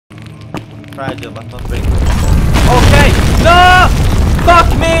Fragile, but not breakable. Okay! No! Fuck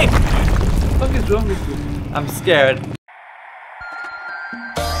me! What is wrong with you? I'm scared.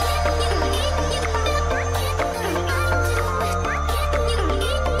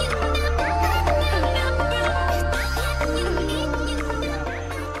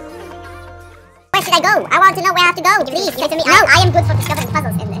 Where should I go? I want to know where I have to go. Please, give it to me. No. I am good for discovering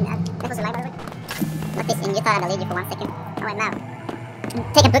puzzles in Nichols Alive, by the way. Not this in. You thought I'd leave you for 1 second. Oh, wait, now.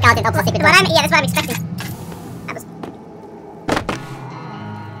 Take a book out and open a secret door. Yeah, that's what I'm expecting. That was...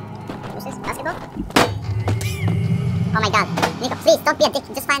 What's this? Basketball? Oh my god. Nico, please, don't be a dick.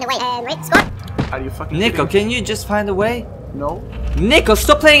 Just find a way. Wait, score. Are you fucking Nico, kidding? can you just find a way? No. Nico,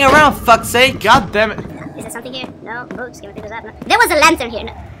 stop playing around, fuck's sake! God damn it. Is there something here? No. Books. Can we pick those up? No. There was a lantern here.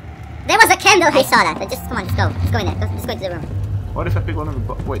 No. There was a candle. I saw that. Just come on, let's go. Let's go in there. Let's go into the room. What if I pick one of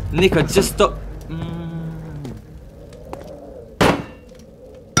the wait. Nico, just stop.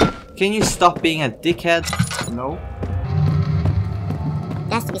 Can you stop being a dickhead? No.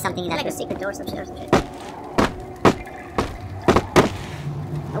 There has to be something in that. Like a secret door or some shit.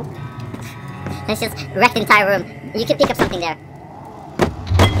 Nope. Let's just wreck the entire room. You can pick up something there.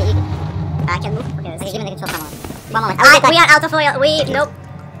 Okay, I can move. Okay, give me the control panel. One moment. We are out of oil. Nope.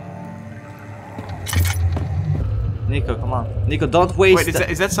 Nico, come on. Nico, don't waste. Wait,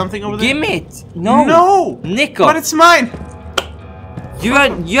 is that something over there? Give me it. No. No. Nico. But it's mine. You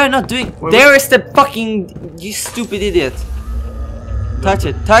are not doing. Wait, there is the fucking. You stupid idiot. Touch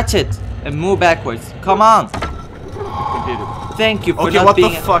it, and move backwards. Come on. We did it. Thank you for Okay, not what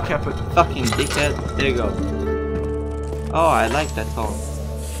being the fuck happened? a fucking dickhead. There you go. Oh, I like that tone.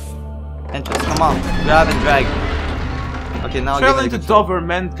 Entrance, come on, grab and drag. Okay, now Traveling to Dover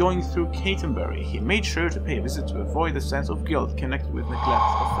meant going through Catenbury. He made sure to pay a visit to avoid the sense of guilt connected with neglect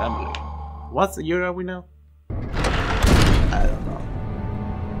of family. What year are we now? I don't know.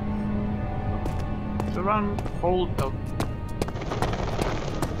 To run, hold up.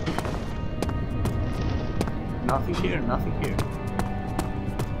 Nothing here, nothing here.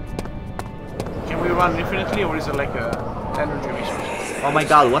 Can we run infinitely, or is it like a energy resource? Oh my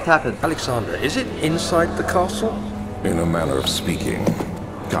god, what happened? Alexander, is it inside the castle? In a manner of speaking.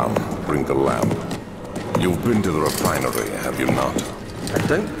 Come, bring the lamp. You've been to the refinery, have you not? I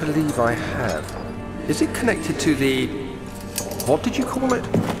don't believe I have. Is it connected to the... what did you call it?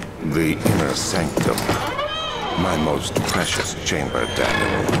 The inner sanctum. My most precious chamber,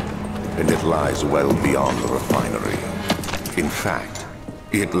 Daniel. And it lies well beyond the refinery. In fact,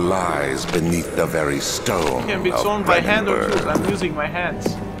 it lies beneath the very stone. It can be thrown by hand or tools. I'm using my hands.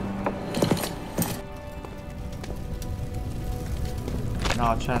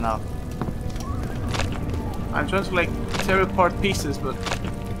 No, try now. I'm trying to like tear apart pieces, but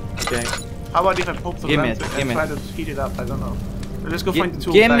Okay. how about if I poke the lantern and try to heat it up? I don't know. Let's go find the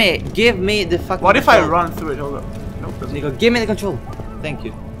tool. Give me the fucking. What if I control. run through it? Hold up. Nope. Doesn't. Nico, give me the control. Thank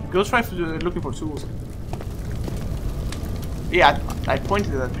you. Go try looking for tools. Yeah, I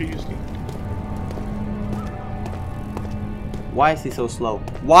pointed at that previously. Why is he so slow?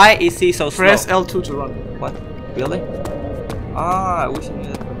 Why is he so slow? Press L2 to run. What? Really? Ah, I wish I knew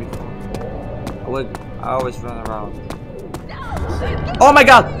that from before. I always run around. Oh my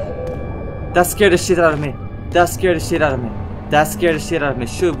god! That scared the shit out of me. That scared the shit out of me. That scared the shit out of me.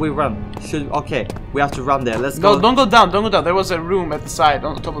 Should we run? Okay, we have to run there. Let's go. No, don't go down. Don't go down. There was a room at the side,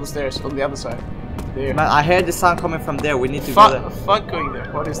 on the top of the stairs, on the other side. There. Man, I heard the sound coming from there. We need to go there. Fuck going there.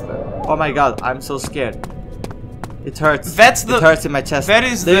 What is that? Oh my god, I'm so scared. It hurts. That's the. It hurts in my chest. That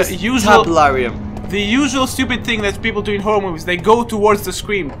is There's the usual. tabularium. The usual stupid thing that people do in horror movies. They go towards the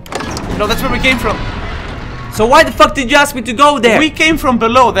scream. No, that's where we came from. So why the fuck did you ask me to go there? We came from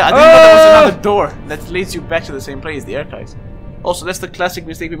below. I didn't know there was another door that leads you back to the same place, the archives. Also, that's the classic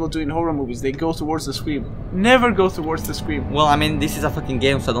mistake people do in horror movies. They go towards the scream. Never go towards the scream. Well, I mean, this is a fucking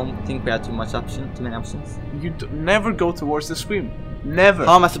game, so I don't think we have too many options. You never go towards the scream. Never.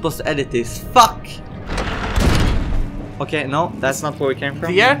 How am I supposed to edit this? Fuck! Okay, no, that's not where we came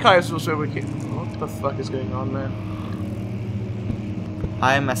from. The archives was where we came. What the fuck is going on, man?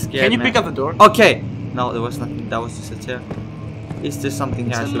 I am a scared Can you man. pick up the door? Okay! No, there was nothing. That was just a chair. Is there something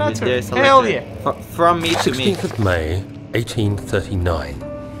here? It's a Should letter. be there? It's a Hell letter. yeah. From me to me. 16th of May, 1839.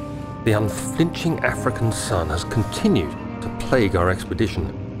 The unflinching African sun has continued to plague our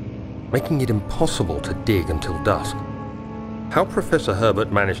expedition, making it impossible to dig until dusk. How Professor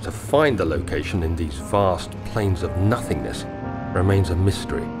Herbert managed to find the location in these vast plains of nothingness remains a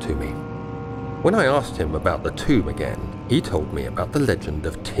mystery to me. When I asked him about the tomb again, he told me about the legend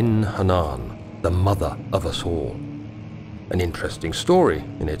of Tin Hanan, the mother of us all. An interesting story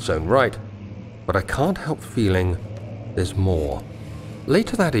in its own right, but I can't help feeling there's more.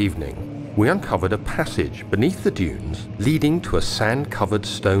 Later that evening, we uncovered a passage beneath the dunes leading to a sand-covered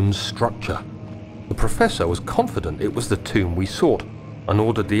stone structure. The professor was confident it was the tomb we sought and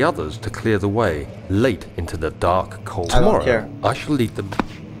ordered the others to clear the way late into the dark, cold. I don't Tomorrow, care. I shall lead them.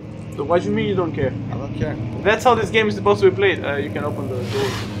 So what do you mean you don't care? I don't care. That's how this game is supposed to be played. You can open the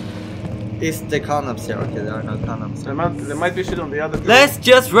door. Is the condoms here? Okay, there are no condoms. There might be shit on the other door. Let's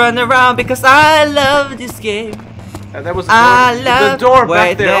just run around because I love this game. That was the I door. love. The door Wait,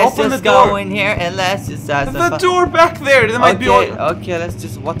 back there. let's Open the just door. go in here and let's just. The door back there. There might be Okay, oil. okay, let's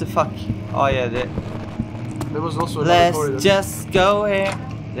just. What the fuck? Oh yeah, there. There was also another door. Let's just go here.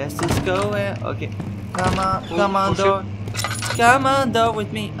 Let's just go here. Okay. Come on, come on, shit. door. Come on, door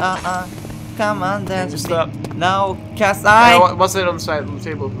with me. Come on, dance with Stop. me. No, cause I. What's that on the side of the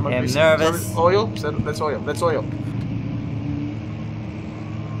table? Might am be nervous. Oil? That's oil. That's oil.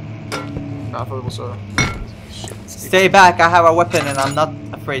 I thought it was oil. Shit. Stay back. I have a weapon and I'm not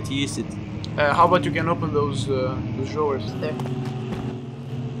afraid to use it. How about you can open those drawers? There.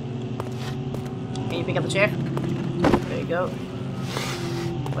 Can you pick up the chair? There you go.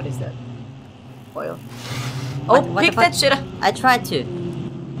 What is that? Oil. Oh, What pick the that fuck? shit up! I tried to.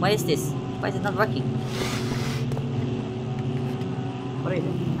 What is this? Why is it not working? What are you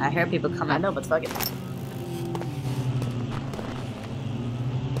doing? I heard people coming. I know, but fuck it.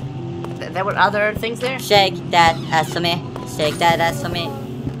 There were other things there? Shake that ass for me. Shake that ass for me.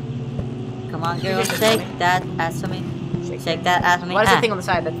 Come on, girl. Shake it, Shake Jonny. that ass for me. Shake that ass for me. What is Ah. the thing on the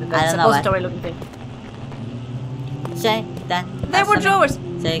side? That's I don't know suppository looking thing. Shake that. There ass were for me. drawers!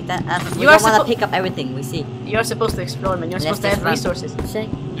 Shake that ass for me. You We are don't want to suppo- pick up everything we see. You're supposed to explore, man. You're Let's supposed to have just run. resources.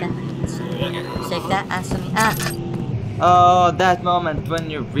 Shake that. Shake that ass for me. Ah. Oh, that moment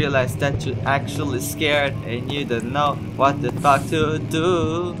when you realize that you're actually scared and you don't know what the fuck to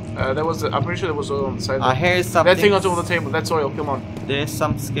do. There was. I'm pretty sure there was oil on the side. I hear something. That thing on top of the table. That's oil. Come on. There's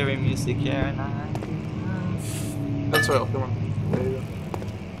some scary music here and That's oil. Come on. There you go.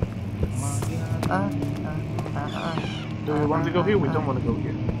 Do we want to go here? We don't want to go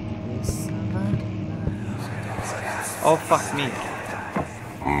here. Oh fuck me.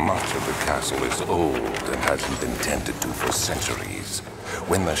 Much of the castle is old and hasn't been tended to for centuries.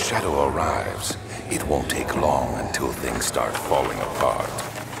 When the shadow arrives, it won't take long until things start falling apart.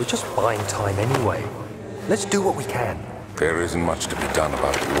 We're just buying time anyway. Let's do what we can. There isn't much to be done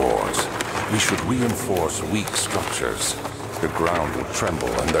about wars. We should reinforce weak structures. The ground will tremble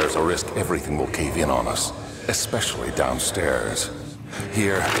and there's a risk everything will cave in on us, especially downstairs.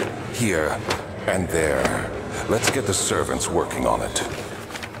 Here, and there. Let's get the servants working on it.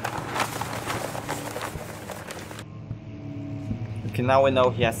 Okay, now we know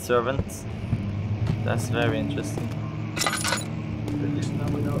he has servants. That's very interesting.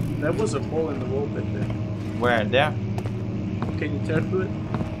 There was a hole in the wall back there. Where? There? Can you tear through it?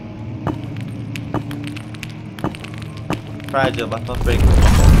 Fragile but not breakable.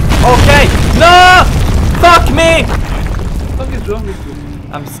 Okay! No! Fuck me! What is wrong with you?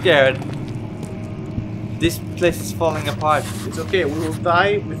 I'm scared. This place is falling apart. It's okay. We will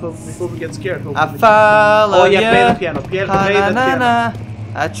die before we get scared. I Hopefully. follow Oh yeah, play you. the piano. Play the piano.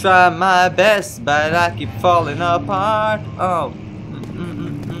 I try my best, but I keep falling apart. Oh.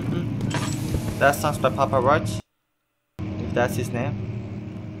 That sounds by Papa Roach. If that's his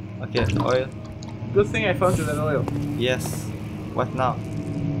name. Okay, oil. Good thing I found you that oil. Yes. What now?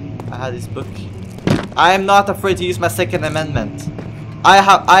 I had this book. I am not afraid to use my Second Amendment. I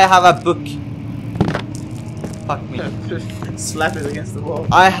have a book. Fuck me. Slap it against the wall.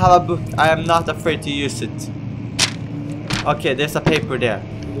 I have a book. I am not afraid to use it. Okay, there's a paper there.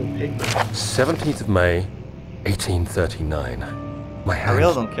 17th of May, 1839. My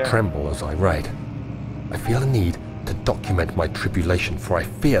really don't hands care. tremble as I write. I feel a need to document my tribulation, for I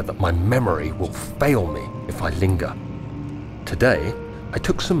fear that my memory will fail me if I linger. Today, I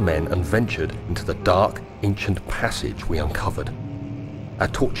took some men and ventured into the dark, ancient passage we uncovered. Our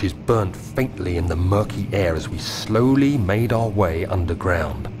torches burnt faintly in the murky air as we slowly made our way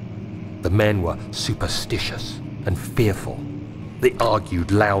underground. The men were superstitious and fearful. They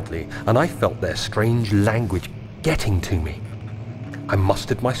argued loudly, and I felt their strange language getting to me. I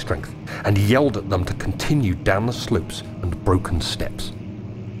mustered my strength and yelled at them to continue down the slopes and broken steps.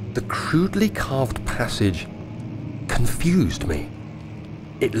 The crudely carved passage confused me.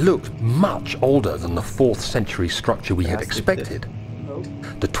 It looked much older than the 4th century structure we had expected.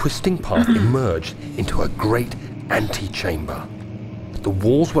 The twisting path emerged into a great antechamber. The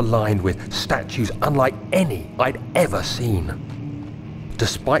walls were lined with statues unlike any I'd ever seen.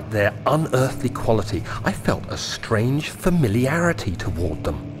 Despite their unearthly quality, I felt a strange familiarity toward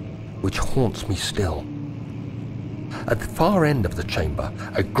them, which haunts me still. At the far end of the chamber,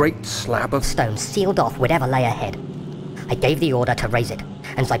 a great slab of stone sealed off whatever lay ahead. I gave the order to raise it,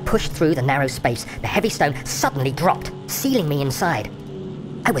 and as I pushed through the narrow space, the heavy stone suddenly dropped, sealing me inside.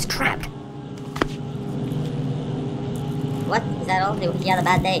 I was trapped. What? Is that all? He had a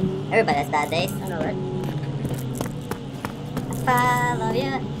bad day. Everybody has bad days. I know, right? I follow you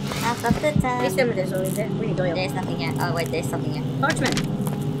half of the time. Please tell me there's always there. We need oil. There's nothing here. Oh wait, there's something here. Parchment.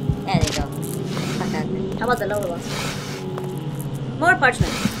 Yeah, there you go. Fuck out. How about the lower ones? More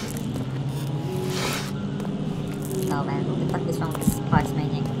parchment. Oh man, what the fuck is wrong with this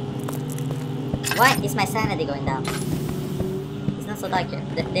parchment? Why is my sanity going down? It's not so dark here.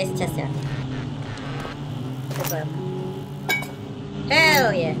 There's a chest here. There's oil.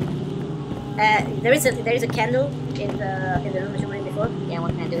 Hell yeah! There is a candle in the room that you were in before. Yeah,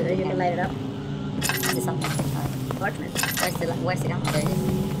 what can I do? You can light it up. Is there something? Parchment. Where's it on? There it is.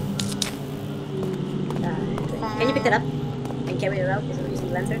 Can you pick that up and carry it out using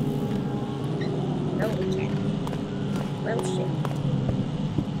the lantern? No, we can't. Well, shit.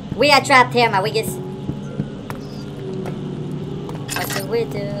 We are trapped here, my wiggies. What do we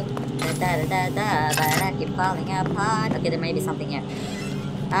do? But I keep falling apart. Okay, there may be something here.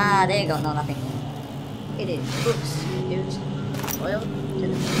 Ah, there you go. No, nothing. It is books, dudes. Oil.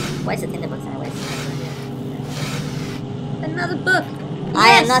 Where's the tinderbox anyways? Another book. I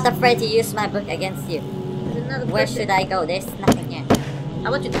am Yes! not afraid to use my book against you. There's another Where book. should I go? There's nothing here. How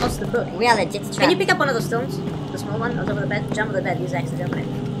about you toss the book? We are legit trapped. Can you pick up one of those stones? The small one on top of the bed? Jump on the bed, use axe to jump on it.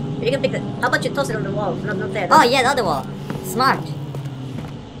 If you can pick it, how about you toss it on the wall? Not there. Oh yeah, the other wall. Smart.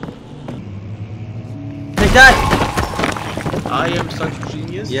 Take that! I am such a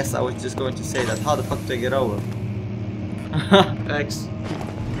genius. Yes, I was just going to say that. How the fuck do I get over? X.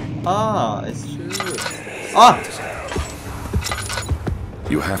 Ah, it's true. Ah!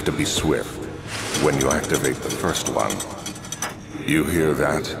 You have to be swift when you activate the first one. You hear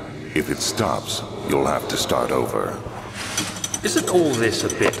that? If it stops, you'll have to start over. Isn't all this a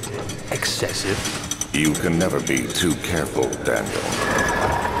bit excessive? You can never be too careful, Daniel.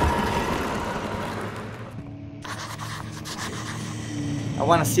 I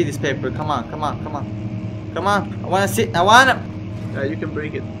wanna see this paper. Come on, come on, come on. Come on. I wanna see. I wanna. You can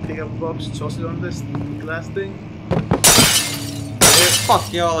break it. Pick up a box, toss it on this glass thing.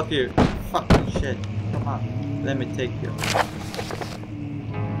 Fuck you all up here. Fucking shit. Come on. Let me take you.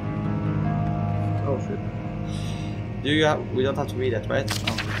 Oh shit. Do you have, we don't have to read that, right?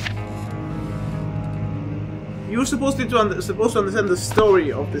 No. You're supposed to understand the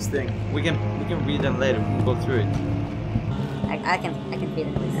story of this thing. We can read them later. We can go through it. I can feel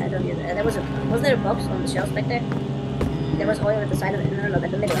it. I don't get it. Wasn't there a box on the shelf back there? There was oil at the side of it. No,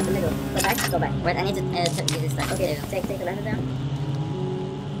 at the middle, Go back. Wait, I need to do this stuff. Okay, take the lantern down.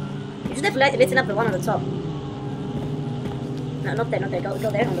 You should have lit up the one on the top. No, not there. Go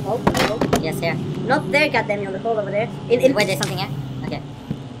there on the hole. Yes, here. Not there, goddamn, on the hole over there. Wait, there's something here? Okay.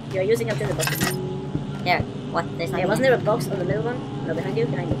 You're using up to the box. Here. What? There's nothing Yeah, wasn't here? there a box on the middle one? No, behind you.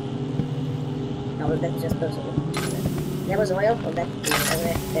 No, that's just those. There was oil. Oh, that over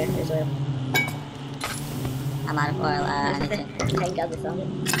there. There's oil. I'm out of oil. I need to... Thank God we found it.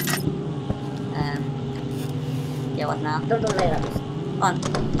 Yeah, what now? Don't lay it up. On.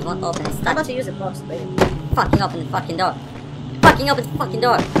 You won't open it. How Stop. about you use a box, baby? Fucking open the fucking door. Fucking open the fucking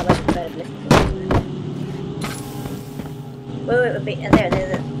door. How about you try to lift it? Wait.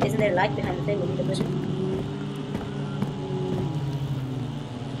 There. Isn't there light behind the thing? We need to push it.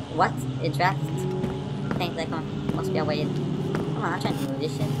 What? It draft? Think like must be a way in. Come on, I'm trying to move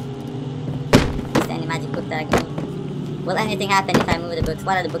this shit. Is there any magic book that I can move? Will anything happen if I move the books?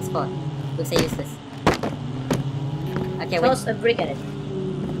 What are the books for? Books are useless. Okay, wait. Toss a brick at it.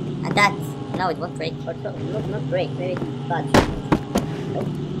 And that. No, it won't break. Or not break, maybe budge. Nope.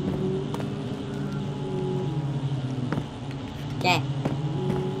 Okay.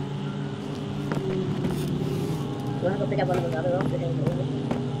 You wanna go pick up one of those other rocks?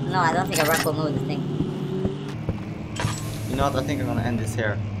 No, I don't think a rock will move the thing. You know what? I think I'm gonna end this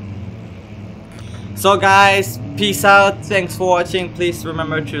here. So guys, peace out. Thanks for watching. Please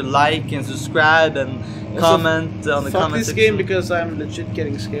remember to like and subscribe and comment on the fuck comment this section. game because I'm legit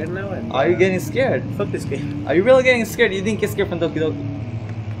getting scared now. And, Are you getting scared? Fuck this game. Are you really getting scared? You didn't get scared from Doki Doki?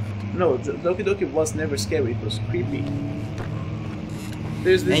 No, Doki Doki was never scary. It was creepy.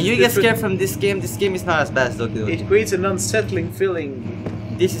 There's this And you get scared from this game. This game is not as bad as Doki Doki. It creates an unsettling feeling.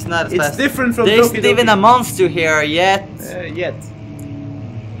 This is not as bad. It's different from There's Doki Doki. not even a monster here yet. Yet.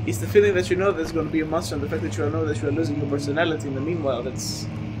 It's the feeling that you know there's going to be a monster, and the fact that you know that you are losing your personality in the meanwhile. That's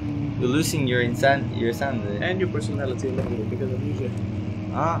You're losing your insanity. and your personality a little bit because of music.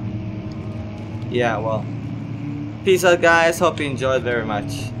 Ah. Yeah, well. Peace out, guys. Hope you enjoyed very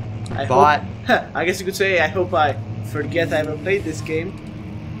much. I guess you could say I hope I forget I ever played this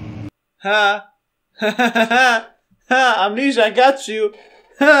game. Ha! Ha ha ha ha! Amnesia, I got you!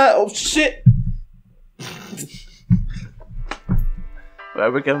 Ha! Oh shit!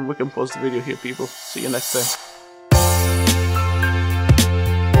 Well, we can pause the video here, people. See you next time.